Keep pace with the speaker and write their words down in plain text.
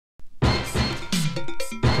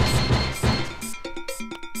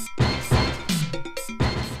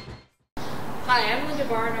Hi, I'm Linda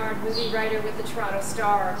Barnard, movie writer with the Toronto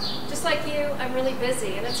Star. Just like you, I'm really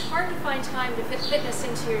busy, and it's hard to find time to fit fitness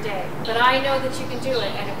into your day. But I know that you can do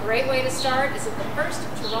it, and a great way to start is at the first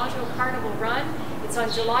Toronto Carnival Run. It's on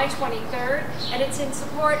July 23rd, and it's in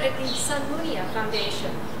support of the Simunye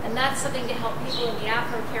Foundation. And that's something to help people in the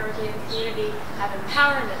Afro-Caribbean community have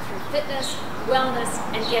empowerment through fitness, wellness,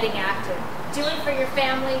 and getting active. Do it for your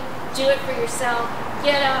family, do it for yourself.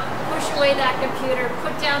 Get up, push away that computer,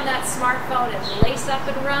 put down that smartphone and lace up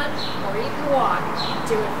and run, or you can walk.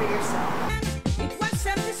 Do it for yourself.